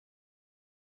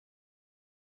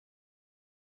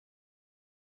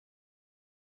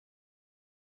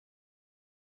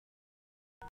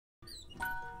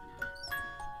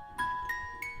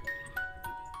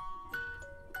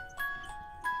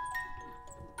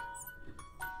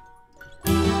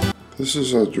This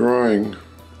is a drawing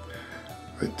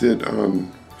I did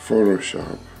on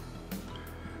Photoshop.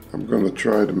 I'm going to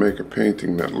try to make a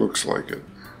painting that looks like it.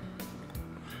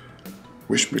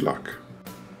 Wish me luck.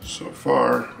 So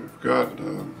far, we've got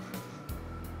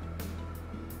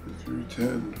 3,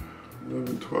 10,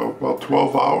 11, 12, about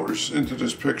 12 hours into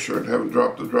this picture and haven't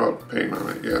dropped the drop paint on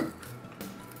it yet.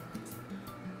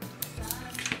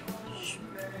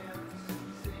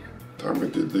 Time I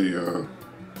did the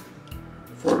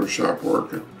Photoshop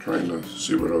work and trying to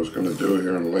see what I was going to do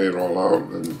here and lay it all out,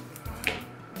 and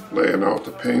laying out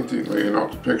the painting, laying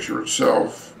out the picture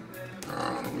itself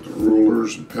with the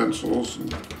rulers and pencils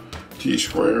and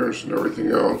T-squares and everything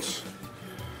else.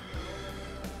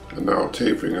 And now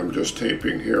taping, I'm just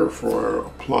taping here for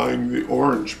applying the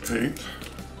orange paint.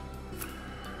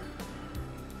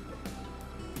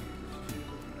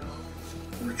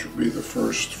 Which will be the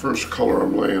first color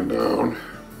I'm laying down.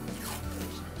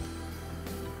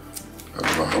 I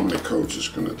don't know how many coats it's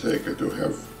going to take. I do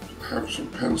have some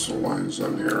pencil lines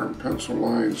on here, and pencil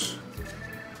lines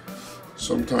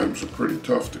sometimes are pretty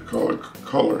tough to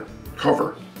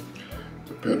cover,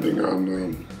 depending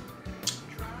on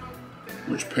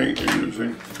which paint you're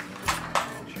using.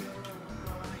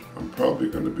 I'm probably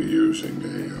going to be using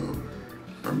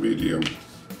a medium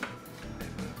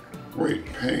weight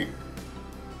paint.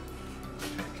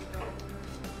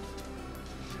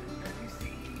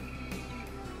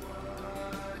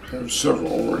 I have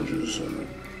several oranges in it.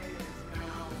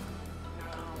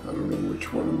 I don't know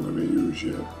which one I'm going to use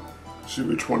yet. See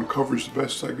which one covers the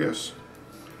best, I guess.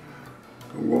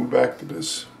 I'm going back to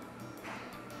this.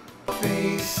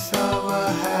 Face of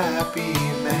a happy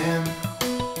man.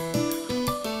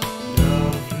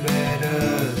 Love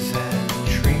letters and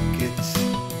trinkets.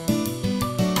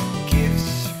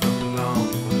 Gifts from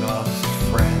long lost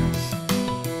friends.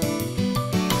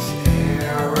 His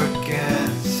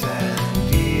arrogance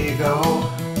and ego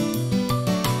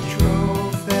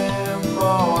drove them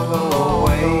all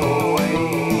away.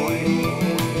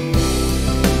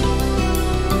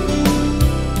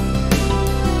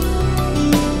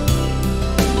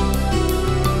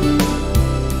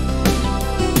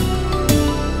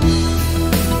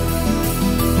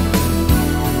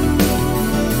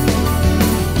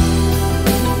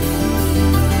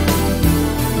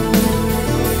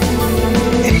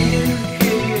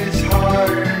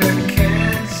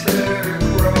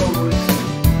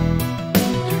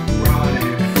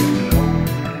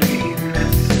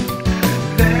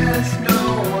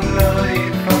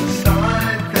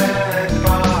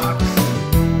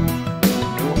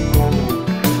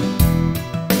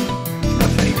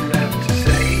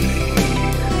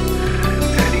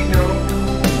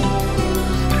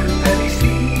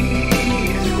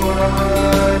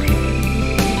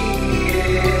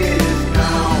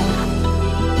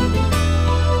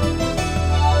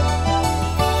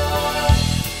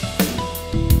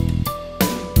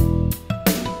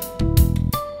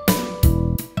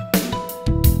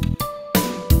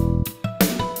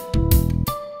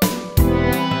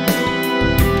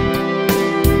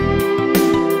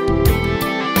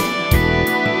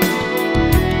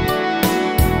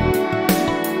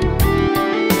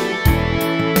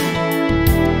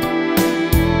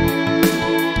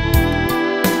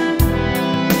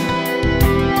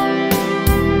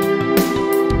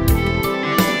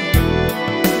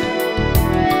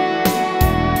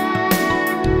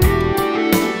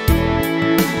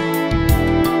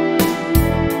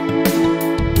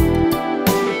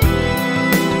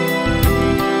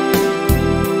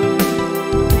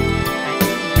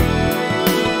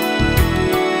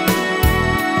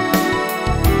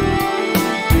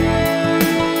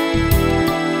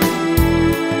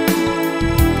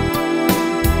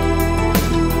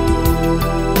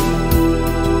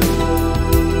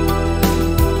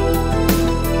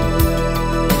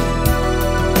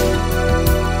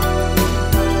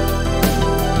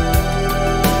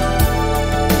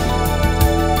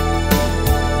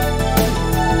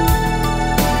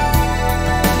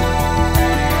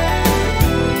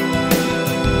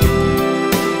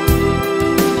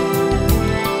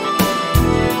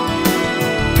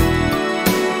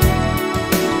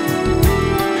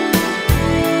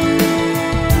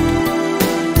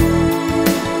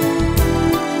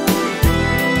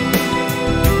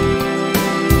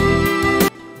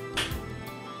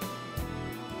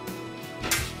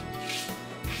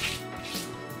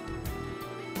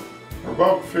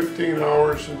 About 15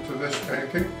 hours into this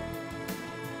painting.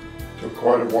 Took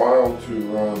quite a while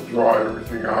to draw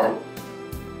everything out.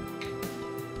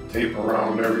 tape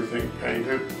around everything, paint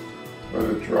it, let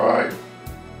it dry.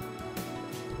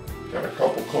 Got a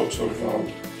couple coats of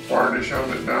varnish on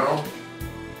it now,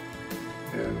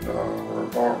 and we're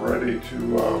about ready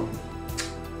to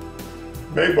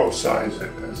Mabo size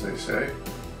it, as they say.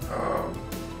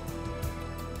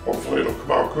 Hopefully it'll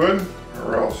come out good,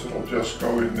 or else it'll just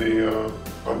go in the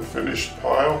unfinished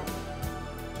pile.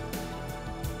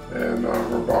 And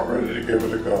we're about ready to give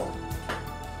it a go.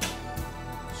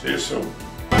 See you soon.